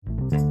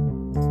Hey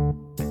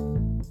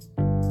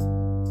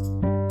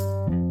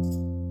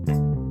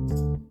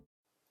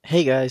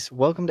guys,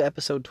 welcome to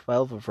episode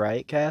 12 of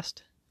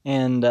Riotcast,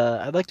 and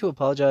I'd like to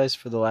apologize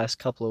for the last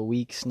couple of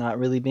weeks not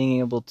really being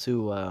able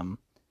to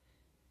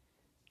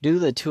do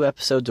the 2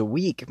 episodes a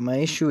week. My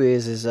issue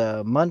is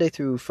Monday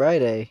through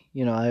Friday,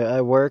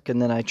 I work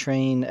and then I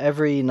train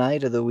every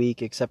night of the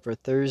week except for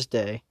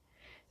Thursday,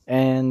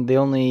 and the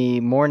only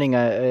morning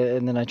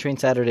and then I train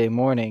Saturday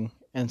morning,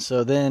 and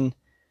so then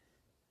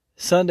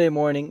Sunday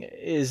morning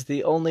is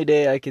the only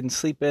day I can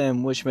sleep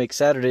in, which makes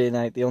Saturday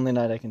night the only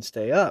night I can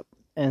stay up.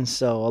 And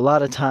so a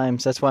lot of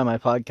times that's why my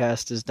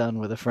podcast is done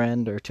with a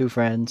friend or 2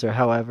 friends or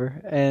however.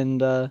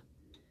 And I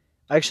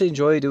actually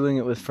enjoy doing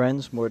it with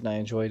friends more than I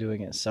enjoy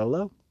doing it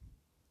solo.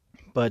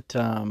 But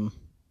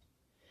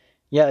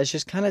yeah, it's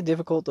just kind of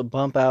difficult to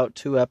bump out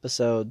 2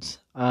 episodes.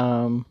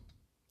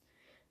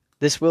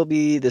 This will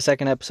be the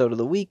second episode of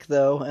the week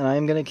though, and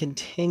I'm going to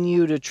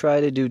continue to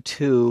try to do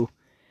 2.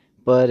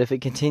 But if it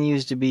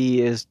continues to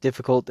be as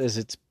difficult as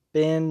it's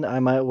been,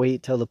 I might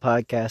wait till the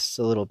podcast's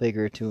a little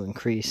bigger to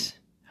increase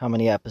how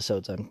many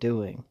episodes I'm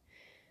doing.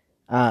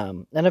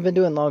 And I've been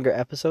doing longer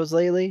episodes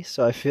lately,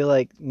 so I feel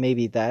like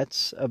maybe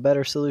that's a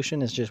better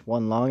solution, is just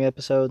 1 long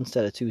episode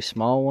instead of 2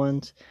 small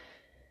ones.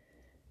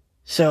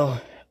 So,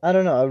 I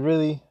don't know, I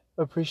really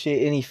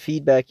appreciate any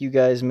feedback you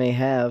guys may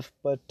have,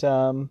 but,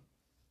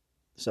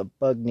 there's a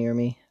bug near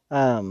me.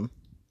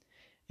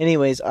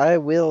 Anyways, I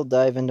will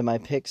dive into my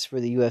picks for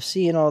the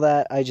UFC and all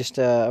that. I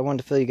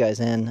wanted to fill you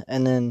guys in,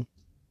 and then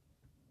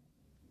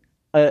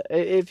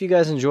if you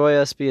guys enjoy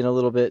us being a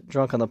little bit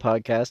drunk on the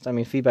podcast, I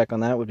mean, feedback on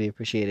that would be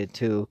appreciated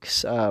too.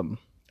 Cause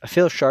I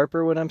feel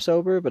sharper when I'm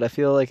sober, but I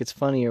feel like it's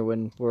funnier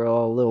when we're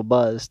all a little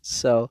buzzed.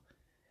 So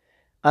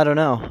I don't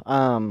know.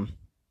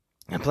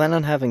 I plan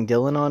on having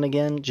Dylan on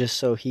again, just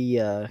so he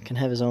can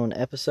have his own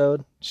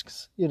episode. Just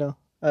 'cause,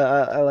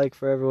 I like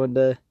for everyone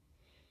to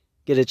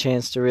get a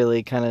chance to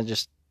really kind of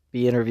just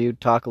be interviewed,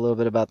 talk a little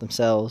bit about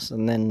themselves,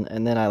 and then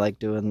I like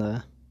doing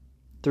the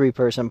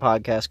 3-person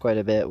podcast quite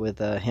a bit with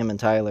him and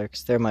Tyler,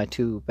 because they're my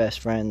 2 best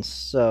friends.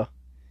 So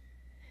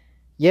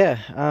yeah,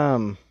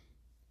 I've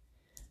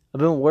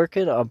been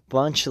working a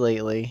bunch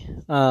lately.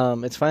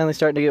 It's finally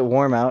starting to get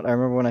warm out. I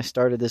remember when I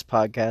started this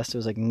podcast it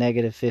was like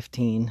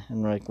 -15,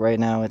 and like right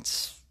now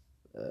it's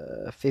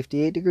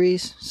 58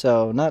 degrees,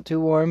 so not too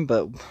warm,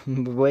 but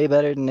way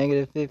better than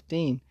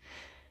 -15.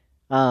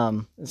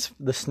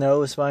 The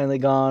snow is finally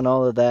gone,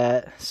 all of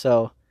that.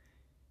 So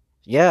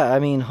yeah, I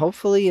mean,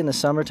 hopefully in the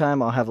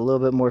summertime I'll have a little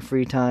bit more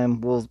free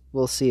time.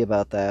 We'll see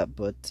about that,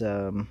 but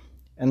and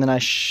then I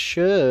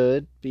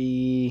should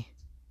be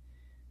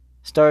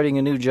starting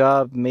a new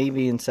job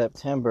maybe in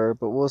September,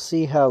 but we'll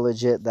see how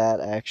legit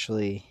that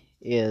actually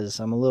is.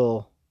 I'm a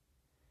little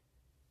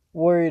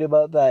worried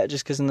about that,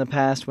 just because in the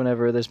past,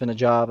 whenever there's been a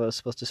job I was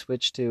supposed to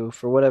switch to,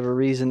 for whatever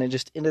reason, it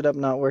just ended up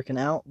not working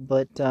out.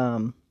 But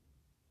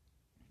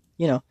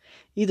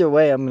either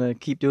way, I'm gonna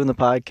keep doing the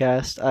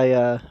podcast.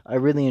 I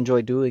really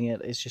enjoy doing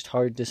it. It's just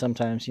hard to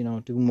sometimes,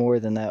 do more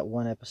than that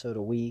 1 episode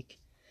a week.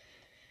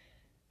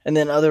 And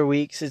then other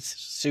weeks, it's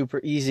super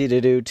easy to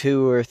do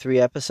 2 or 3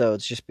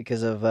 episodes just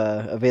because of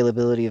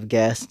availability of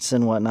guests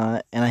and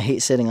whatnot. And I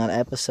hate sitting on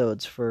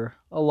episodes for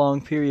a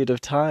long period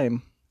of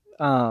time.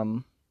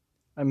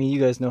 I mean,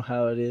 you guys know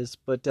how it is.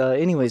 But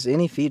anyways,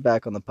 any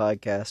feedback on the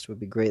podcast would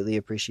be greatly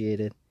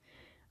appreciated.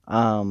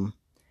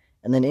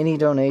 And then any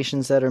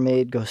donations that are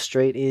made go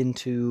straight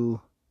into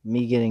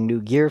me getting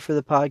new gear for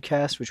the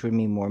podcast, which would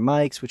mean more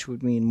mics, which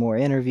would mean more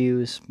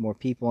interviews, more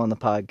people on the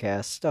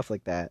podcast, stuff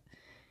like that.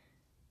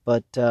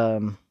 But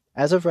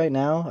as of right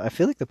now, I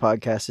feel like the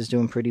podcast is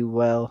doing pretty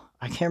well.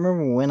 I can't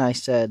remember when I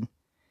said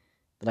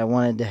that I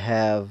wanted to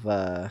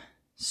have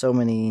so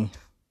many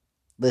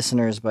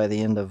listeners by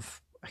the end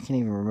of... I can't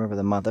even remember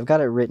the month. I've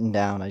got it written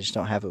down. I just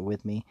don't have it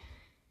with me.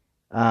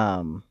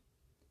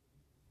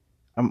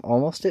 I'm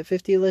almost at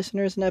 50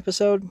 listeners an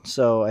episode,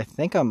 so I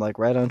think I'm like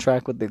right on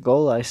track with the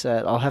goal I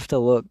set. I'll have to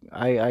look.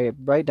 I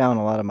write down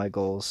a lot of my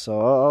goals, so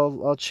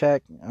I'll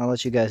check. I'll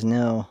let you guys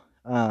know.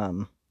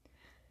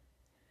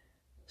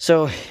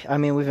 So, I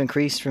mean, we've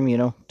increased from,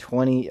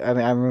 20, I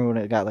remember when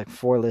it got like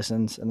 4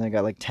 listens, and then it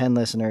got like 10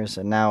 listeners,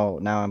 and now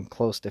I'm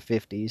close to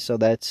 50, so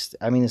it's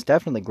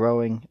definitely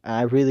growing.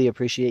 I really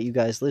appreciate you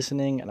guys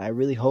listening, and I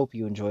really hope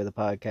you enjoy the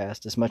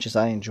podcast as much as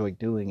I enjoy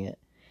doing it.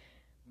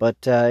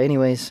 But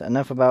anyways,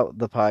 enough about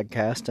the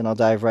podcast, and I'll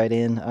dive right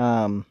in.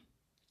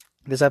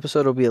 This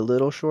episode will be a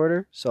little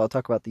shorter, so I'll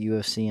talk about the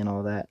UFC and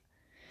all that.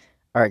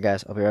 Alright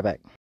guys, I'll be right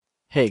back.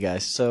 Hey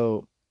guys,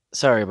 so...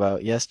 sorry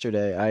about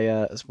yesterday.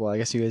 I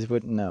guess you guys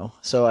wouldn't know.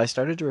 So I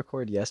started to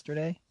record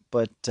yesterday,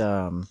 but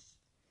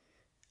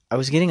I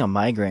was getting a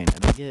migraine,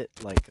 and I get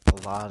like a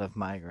lot of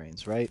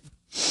migraines, right?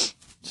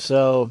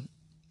 So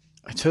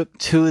I took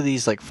 2 of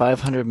these like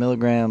 500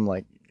 milligram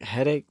like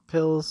headache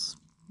pills.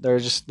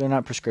 They're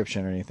not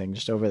prescription or anything,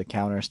 just over the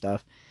counter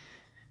stuff.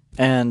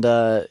 And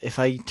if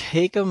I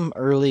take them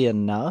early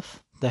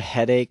enough, the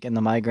headache and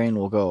the migraine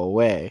will go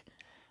away.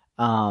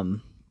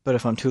 But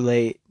if I'm too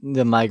late,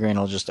 the migraine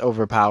will just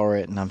overpower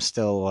it, and I'm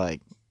still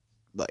like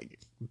like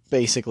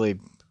basically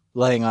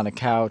laying on a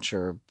couch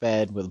or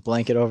bed with a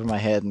blanket over my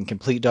head in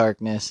complete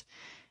darkness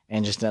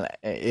and just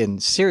in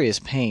serious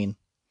pain.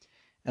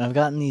 And I've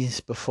gotten these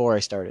before I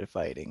started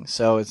fighting,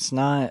 so it's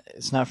not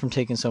from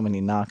taking so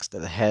many knocks to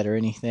the head or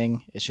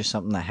anything. It's just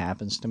something that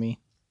happens to me,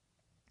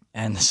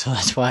 and so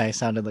that's why I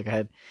sounded like I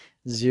had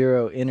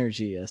zero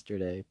energy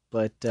yesterday.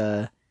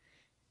 But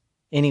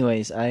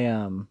anyways,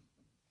 I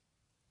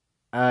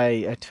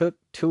took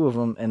two of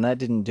them and that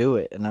didn't do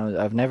it, and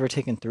I've never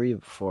taken three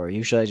before.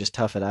 Usually I just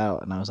tough it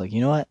out, and I was like,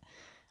 you know what?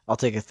 I'll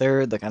take a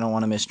third. Like, I don't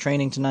want to miss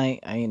training tonight.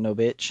 I ain't no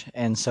bitch,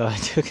 and so I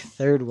took a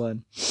third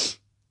one,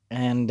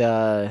 and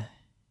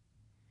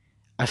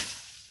I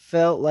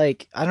felt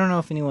like, I don't know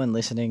if anyone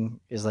listening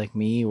is like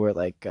me, where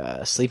like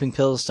sleeping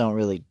pills don't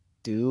really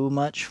do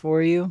much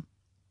for you,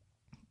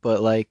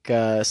 but like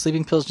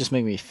sleeping pills just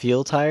make me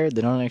feel tired.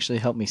 They don't actually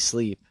help me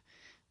sleep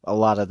a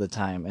lot of the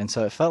time, and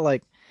so it felt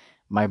like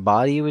my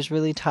body was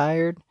really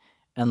tired,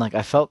 and like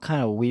I felt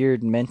kind of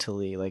weird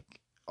mentally, like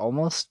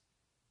almost,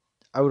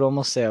 I would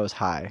almost say I was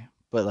high,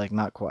 but like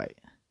not quite.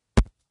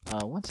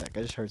 One sec,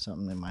 I just heard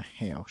something in my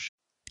house.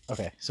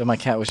 Okay, so my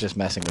cat was just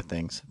messing with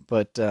things.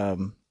 But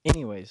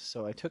anyways,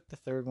 so I took the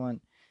third one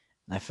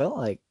and I felt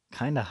like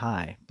kind of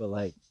high, but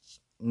like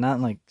not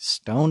like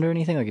stoned or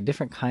anything, like a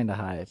different kind of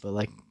high, but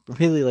like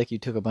really like you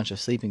took a bunch of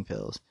sleeping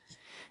pills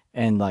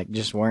and like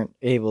just weren't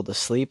able to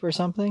sleep or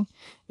something.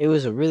 It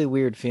was a really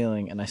weird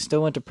feeling, and I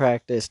still went to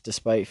practice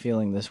despite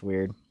feeling this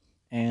weird.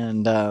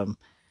 And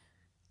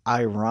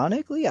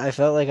ironically, I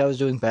felt like I was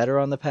doing better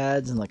on the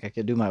pads, and like I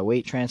could do my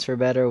weight transfer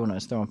better when I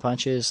was throwing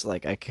punches,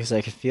 like because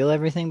I could feel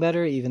everything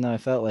better, even though I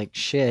felt like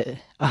shit.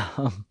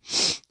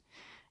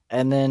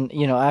 And then,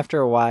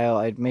 after a while,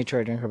 I made sure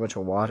I drank a bunch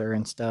of water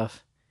and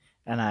stuff,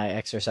 and I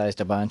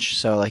exercised a bunch.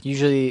 So like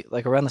usually,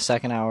 like around the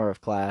second hour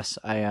of class,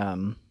 I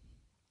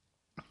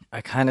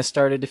kind of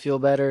started to feel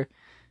better,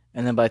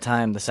 and then by the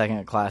time the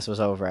second class was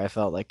over, I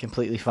felt like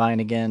completely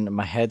fine again.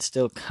 My head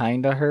still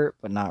kind of hurt,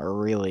 but not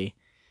really.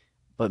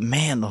 But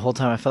man, the whole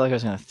time I felt like I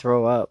was gonna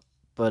throw up.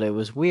 But it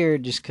was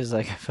weird just because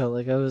like I felt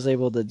like I was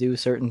able to do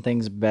certain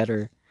things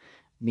better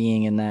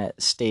being in that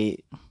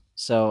state.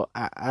 So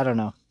I don't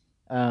know.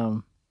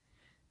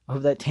 I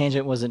hope that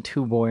tangent wasn't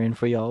too boring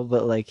for y'all,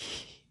 but like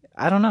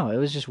I don't know, it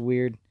was just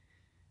weird.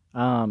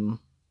 Um,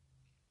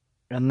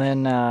 and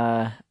then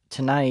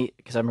tonight,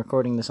 because I'm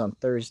recording this on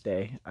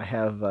Thursday, I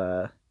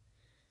have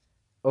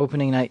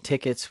opening night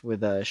tickets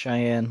with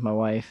Cheyenne, my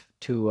wife,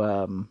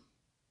 to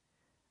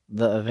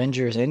the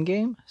Avengers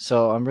Endgame.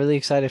 So I'm really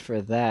excited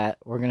for that.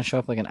 We're gonna show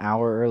up like an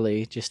hour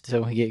early just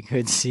so we get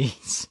good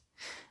seats.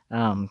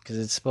 Because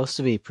it's supposed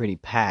to be pretty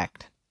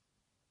packed.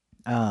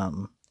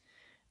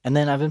 And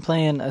then I've been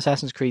playing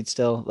Assassin's Creed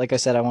still. Like I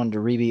said, I wanted to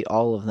rebeat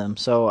all of them.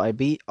 So I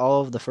beat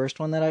all of the first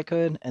one that I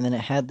could, and then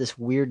it had this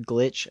weird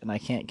glitch and I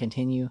can't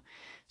continue.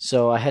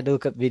 So I had to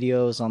look up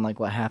videos on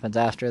like what happens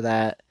after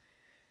that.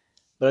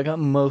 But I got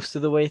most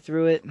of the way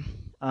through it.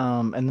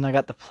 And then I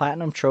got the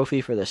Platinum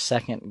Trophy for the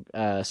second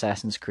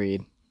Assassin's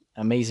Creed.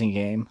 Amazing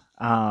game.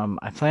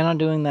 I plan on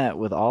doing that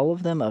with all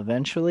of them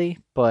eventually,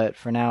 but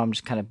for now I'm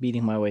just kind of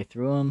beating my way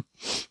through them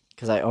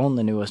because I own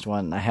the newest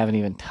one. I haven't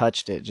even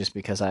touched it just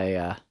because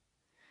I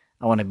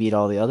want to beat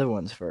all the other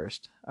ones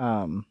first.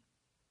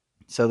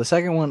 So the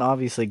second one,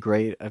 obviously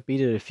great. I've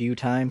beat it a few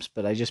times,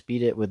 but I just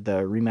beat it with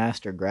the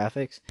remastered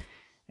graphics,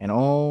 and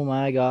oh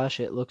my gosh,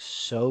 it looks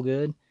so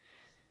good.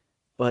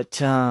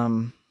 But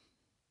I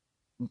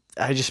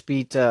just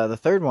beat the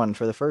third one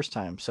for the first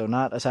time, so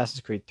not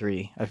Assassin's Creed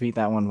 3. I beat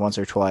that one once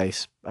or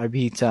twice. I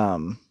beat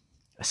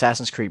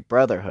Assassin's Creed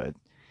Brotherhood,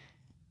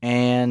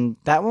 and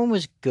that one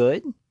was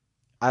good.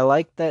 I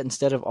liked that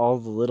instead of all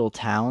the little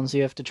towns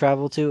you have to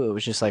travel to, it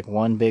was just like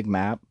one big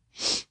map.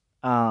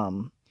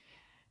 Um,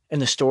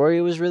 and the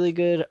story was really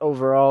good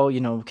overall.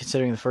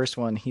 Considering the first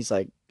one, he's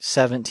like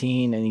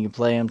 17, and you can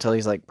play him till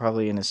he's like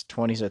probably in his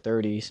 20s or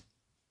 30s,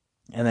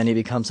 and then he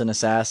becomes an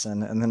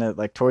assassin. And then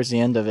like towards the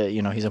end of it,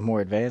 he's a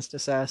more advanced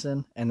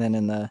assassin. And then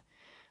in the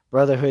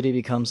Brotherhood, he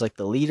becomes like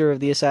the leader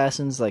of the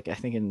assassins. Like I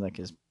think in like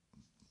his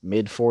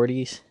mid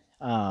 40s.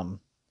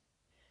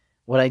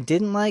 What I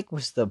didn't like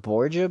was the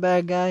Borgia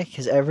bad guy,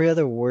 because every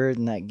other word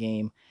in that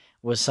game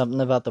was something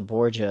about the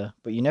Borgia,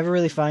 but you never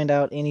really find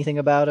out anything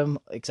about him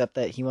except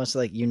that he wants to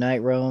like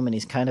unite Rome, and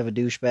he's kind of a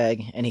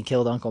douchebag, and he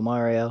killed Uncle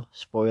Mario.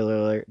 Spoiler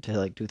alert to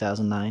like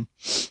 2009.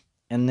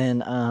 And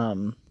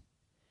then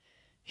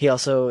he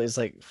also is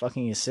like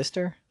fucking his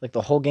sister, like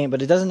the whole game,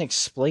 but it doesn't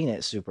explain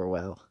it super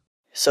well.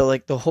 So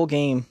like the whole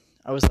game,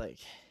 I was like,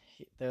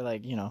 they're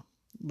like a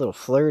little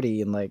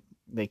flirty and like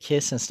they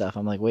kiss and stuff.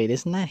 I'm like, wait,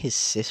 isn't that his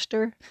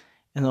sister?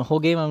 And the whole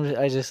game, I'm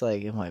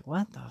like,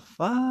 what the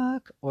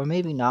fuck? Or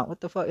maybe not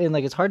what the fuck? And,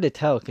 like, it's hard to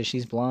tell because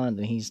she's blonde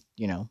and he's,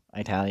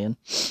 Italian.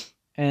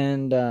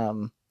 And,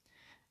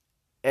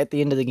 at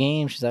the end of the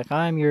game, she's like,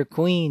 I'm your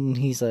queen. And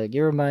he's like,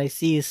 you're my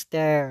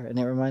sister. And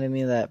it reminded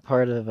me of that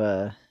part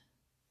of,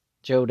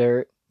 Joe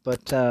Dirt.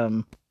 But,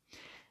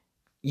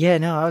 yeah,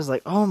 no, I was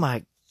like, oh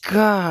my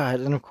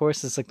god. And, of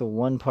course, it's, like, the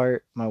one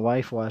part my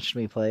wife watched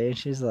me play. And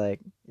she's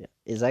like,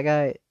 is that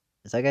guy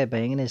is that guy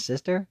banging his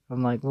sister?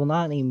 I'm like, well,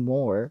 not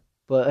anymore.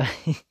 But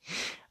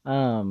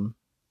um,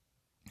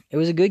 it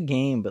was a good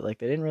game, but like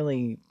they didn't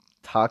really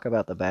talk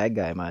about the bad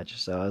guy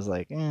much. So I was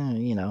like,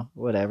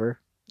 whatever.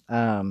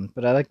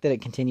 But I like that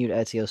it continued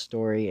Ezio's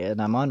story, and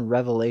I'm on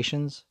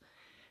Revelations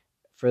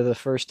for the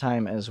first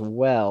time as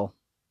well,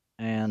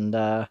 and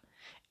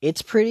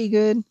it's pretty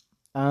good.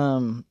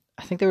 I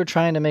think they were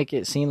trying to make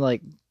it seem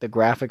like the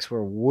graphics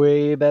were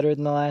way better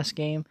than the last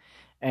game,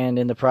 and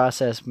in the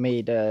process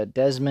made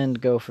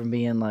Desmond go from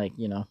being like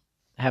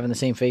having the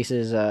same face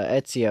as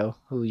Ezio,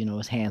 who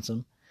was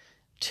handsome,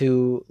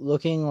 to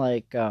looking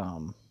like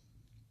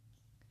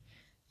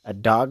a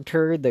dog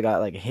turd that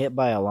got like hit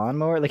by a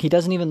lawnmower. Like he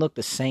doesn't even look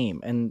the same.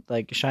 And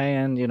like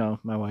Cheyenne,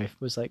 my wife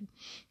was like,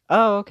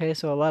 "Oh, okay,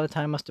 so a lot of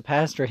time must have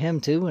passed for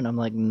him too." And I'm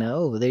like,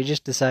 "No, they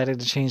just decided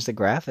to change the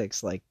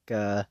graphics. Like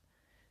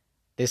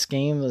this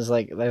game is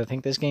like I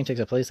think this game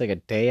takes place like a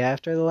day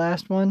after the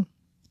last one.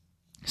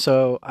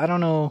 So, I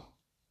don't know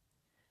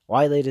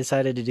why they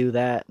decided to do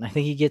that. And I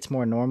think he gets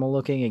more normal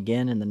looking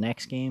again in the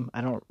next game.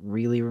 I don't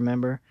really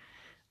remember.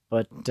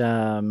 But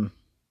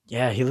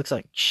yeah, he looks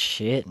like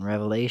shit in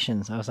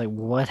Revelations. I was like,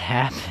 what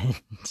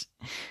happened?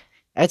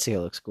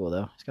 Ezio looks cool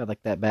though. He's got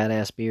like that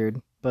badass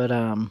beard. But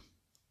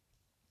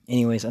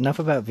anyways, enough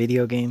about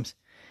video games.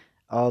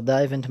 I'll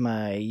dive into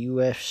my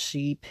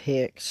UFC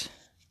picks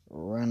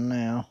right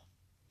now.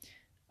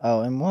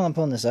 Oh, and while I'm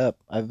pulling this up,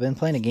 I've been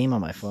playing a game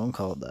on my phone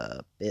called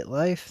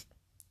BitLife.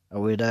 I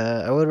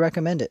would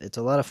recommend it. It's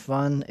a lot of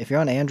fun. If you're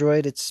on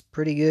Android, it's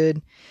pretty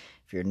good.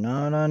 If you're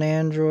not on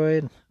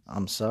Android,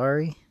 I'm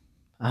sorry.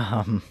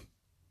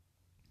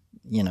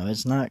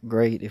 It's not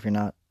great if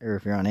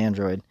you're on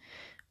Android,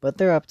 but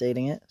they're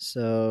updating it,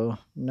 so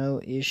no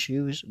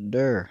issues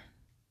there.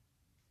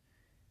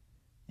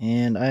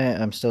 And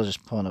I'm still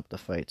just pulling up the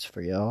fights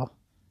for y'all.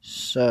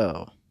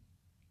 So,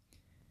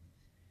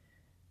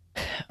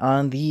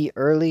 on the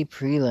early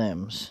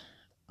prelims,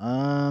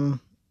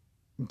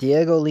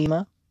 Diego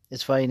Lima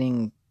is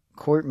fighting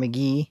Court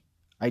McGee.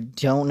 I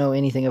don't know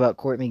anything about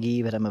Court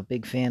McGee, but I'm a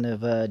big fan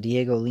of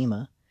Diego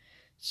Lima.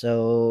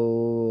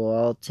 So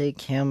I'll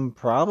take him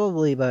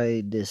probably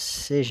by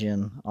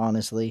decision,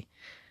 honestly.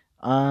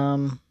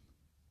 And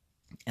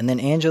then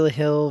Angela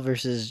Hill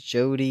versus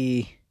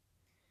Jody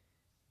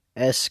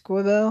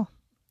Esquivel.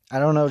 I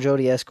don't know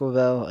Jody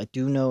Esquivel. I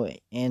do know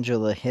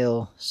Angela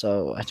Hill,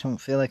 so I don't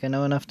feel like I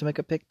know enough to make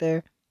a pick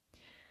there.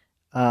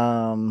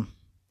 Jim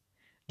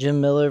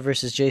Miller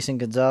versus Jason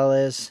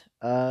Gonzalez.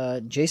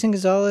 Jason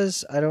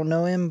Gonzalez, I don't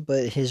know him,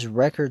 but his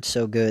record's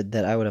so good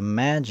that I would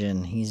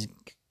imagine he's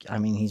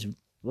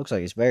looks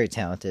like he's very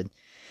talented.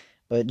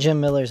 But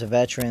Jim Miller's a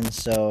veteran,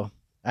 so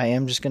I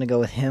am just going to go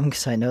with him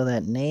because I know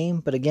that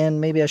name. But again,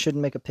 maybe I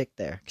shouldn't make a pick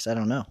there because I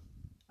don't know.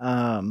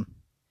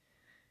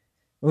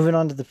 Moving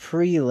on to the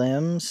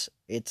prelims,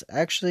 it's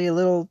actually a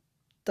little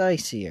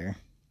dicier.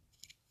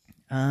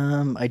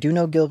 I do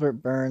know Gilbert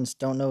Burns,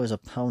 don't know his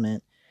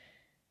opponent.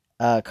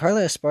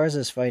 Carla Esparza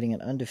is fighting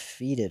an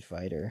undefeated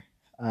fighter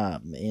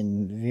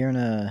in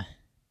Virna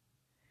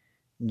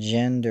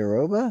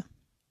Jandiroba.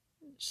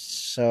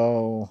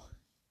 So,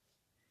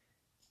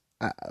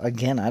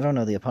 again, I don't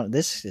know the opponent.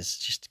 This is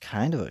just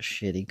kind of a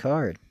shitty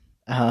card.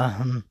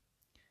 All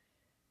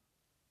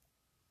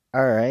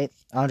right,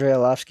 Andrei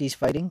Arlovsky's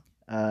fighting.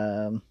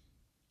 Let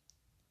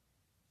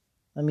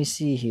me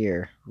see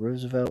here.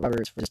 Roosevelt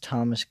Roberts versus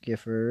Thomas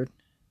Gifford.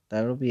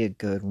 That'll be a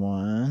good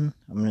one.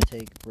 I'm going to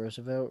take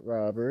Roosevelt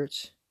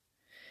Roberts.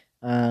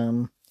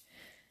 John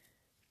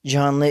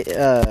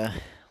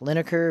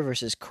Lineker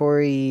versus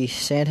Corey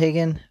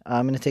Sandhagen.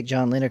 I'm going to take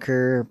John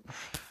Lineker.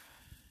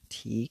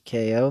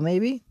 TKO,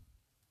 maybe?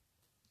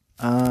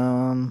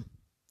 And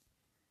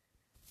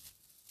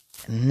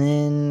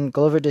then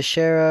Glover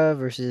Teixeira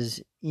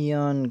versus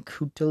Ion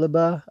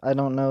Cutelaba. I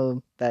don't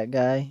know that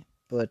guy,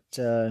 but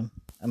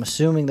I'm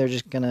assuming they're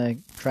just going to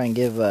try and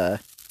give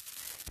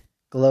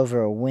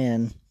Glover a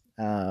win.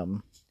 I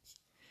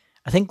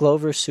think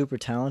Glover's super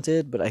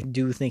talented, but I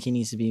do think he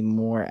needs to be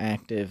more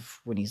active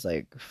when he's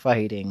like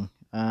fighting.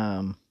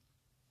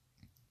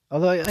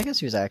 Although I guess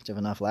he was active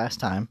enough last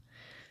time.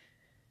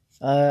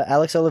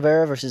 Alex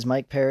Oliveira versus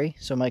Mike Perry.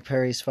 So Mike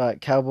Perry's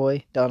fought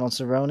Cowboy Donald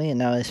Cerrone, and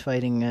now he's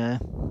fighting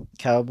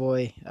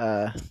Cowboy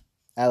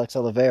Alex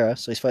Oliveira.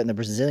 So he's fighting the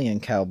Brazilian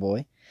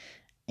Cowboy.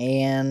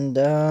 And,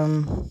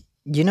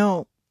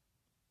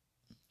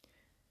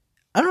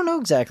 I don't know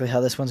exactly how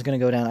this one's going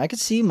to go down. I could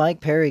see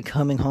Mike Perry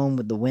coming home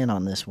with the win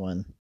on this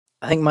one.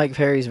 I think Mike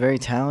Perry's very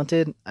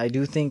talented. I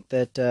do think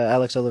that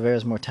Alex Oliveira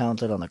is more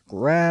talented on the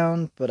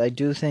ground, but I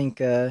do think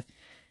I'm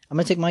going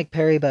to take Mike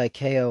Perry by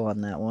KO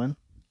on that one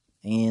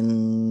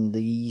in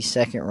the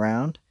second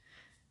round.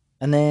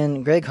 And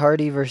then Greg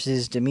Hardy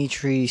versus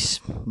Dmitry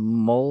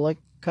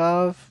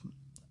Smolikov.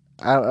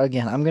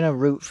 Again, I'm going to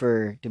root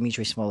for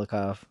Dmitry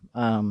Smolikov.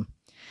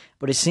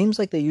 But it seems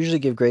like they usually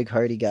give Greg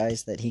Hardy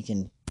guys that he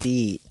can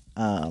beat.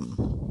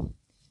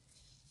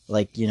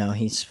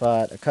 He's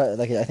fought I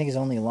think his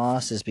only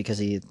loss is because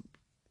he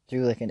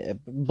threw like a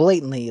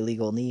blatantly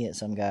illegal knee at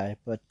some guy.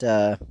 But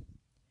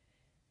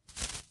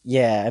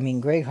Yeah, I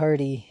mean, Greg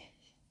Hardy,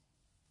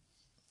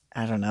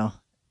 I don't know.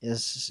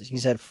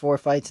 He's had 4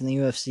 fights in the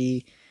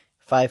UFC,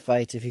 5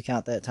 fights if you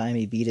count that time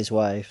he beat his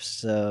wife.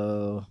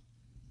 So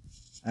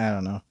I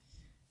don't know.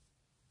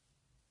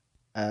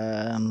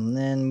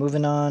 Then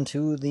moving on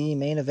to the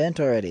main event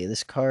already.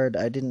 This card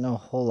I didn't know a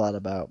whole lot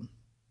about.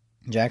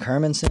 Jack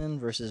Hermanson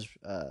versus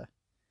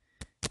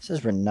it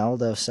says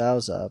Ronaldo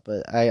Souza,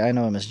 but I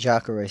know him as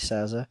Jacare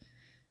Souza.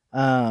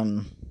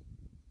 Um,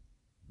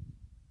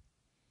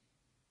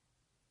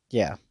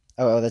 yeah.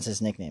 Oh, that's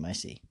his nickname. I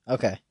see.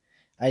 Okay,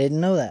 I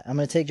didn't know that. I'm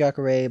gonna take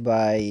Jacare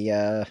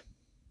by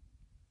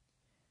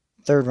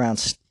third round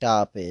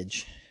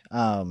stoppage.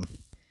 Um,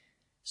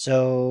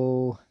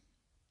 so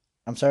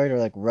I'm sorry to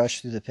like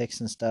rush through the picks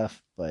and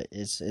stuff, but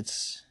it's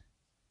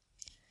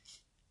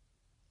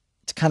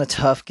kind of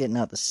tough getting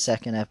out the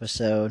second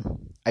episode.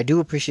 I do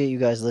appreciate you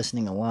guys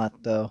listening a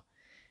lot though.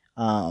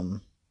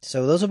 Um,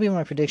 so those will be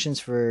my predictions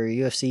for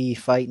UFC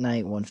Fight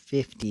Night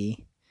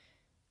 150.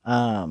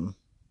 Um,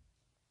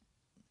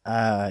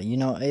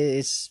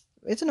 it's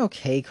an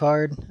okay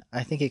card.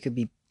 I think it could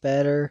be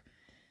better.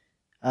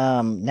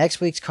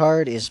 Next week's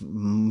card is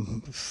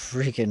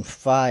freaking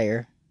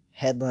fire,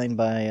 headlined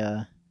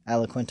by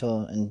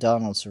Alaquinto and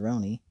Donald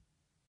Cerrone.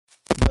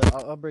 But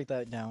I'll break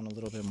that down a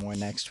little bit more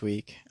next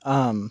week.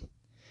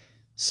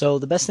 So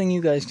the best thing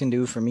you guys can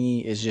do for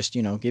me is just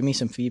give me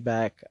some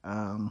feedback.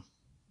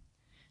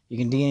 You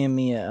can DM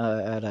me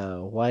at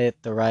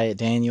Wyatt the Riot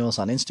Daniels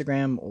on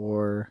Instagram,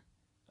 or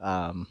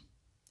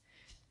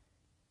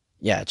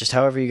yeah, just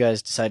however you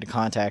guys decide to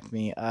contact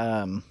me.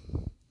 There's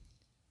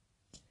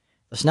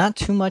not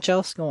too much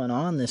else going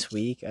on this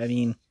week. I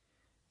mean,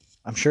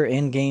 I'm sure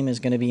Endgame is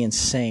going to be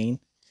insane.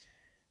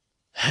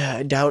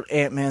 I doubt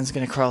Ant-Man's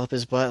going to crawl up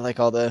his butt like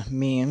all the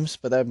memes,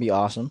 but that would be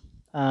awesome.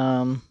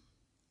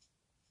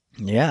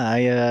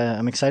 Yeah,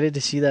 I'm excited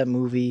to see that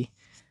movie.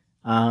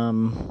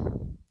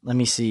 Let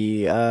me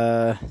see.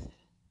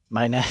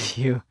 My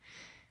nephew,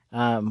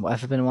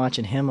 I've been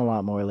watching him a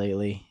lot more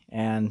lately,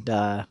 and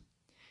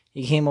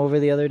he came over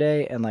the other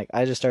day, and like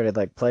I just started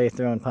like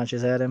throwing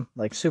punches at him,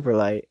 like super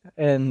light,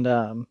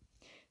 and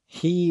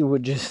he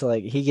would just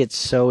like he gets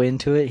so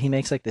into it. He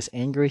makes like this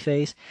angry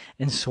face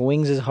and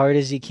swings as hard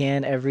as he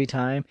can every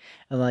time.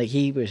 And like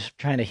he was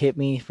trying to hit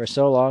me for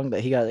so long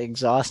that he got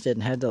exhausted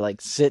and had to like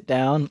sit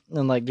down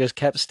and like just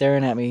kept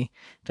staring at me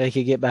till he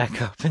could get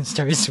back up and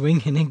start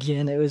swinging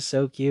again. It was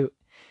so cute.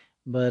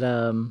 But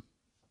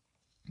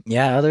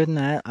yeah, other than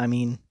that, I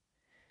mean,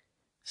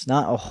 it's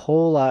not a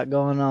whole lot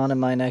going on in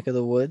my neck of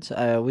the woods.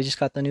 We just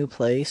got the new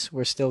place.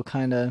 We're still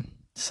kind of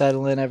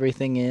settling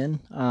everything in.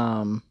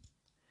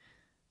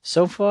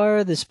 So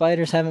far, the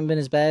spiders haven't been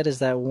as bad as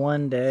that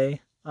one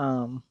day.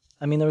 I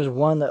mean, there was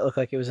one that looked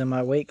like it was in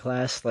my weight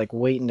class, like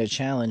waiting to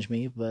challenge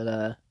me.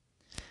 But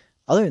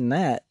other than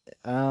that,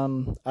 I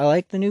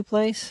like the new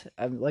place.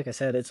 Like I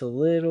said, it's a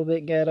little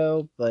bit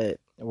ghetto,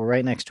 but we're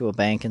right next to a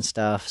bank and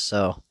stuff.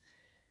 So,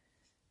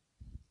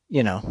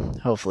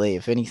 hopefully,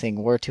 if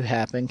anything were to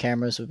happen,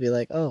 cameras would be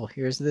like, "Oh,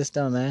 here's this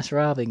dumbass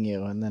robbing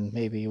you," and then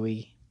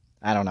maybe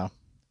I don't know.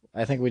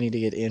 I think we need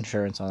to get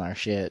insurance on our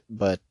shit,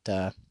 but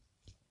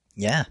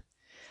yeah.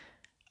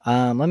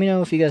 Let me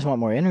know if you guys want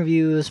more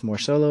interviews, more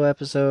solo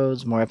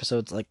episodes, more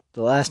episodes like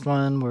the last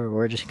one where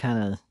we're just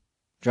kind of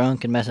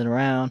drunk and messing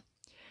around.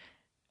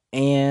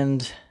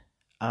 And,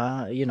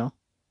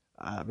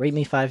 rate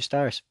me 5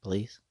 stars,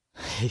 please.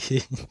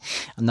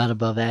 I'm not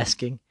above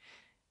asking.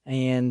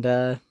 And,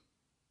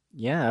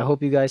 yeah, I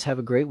hope you guys have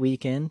a great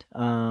weekend.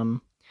 I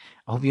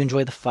hope you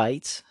enjoy the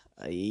fights,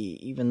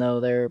 even though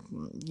they're,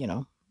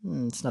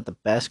 it's not the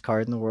best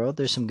card in the world.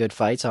 There's some good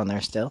fights on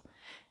there still.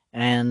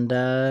 And,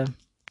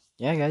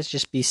 yeah, guys,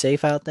 just be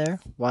safe out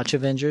there. Watch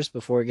Avengers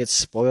before it gets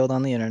spoiled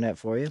on the internet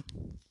for you.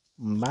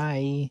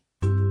 Bye.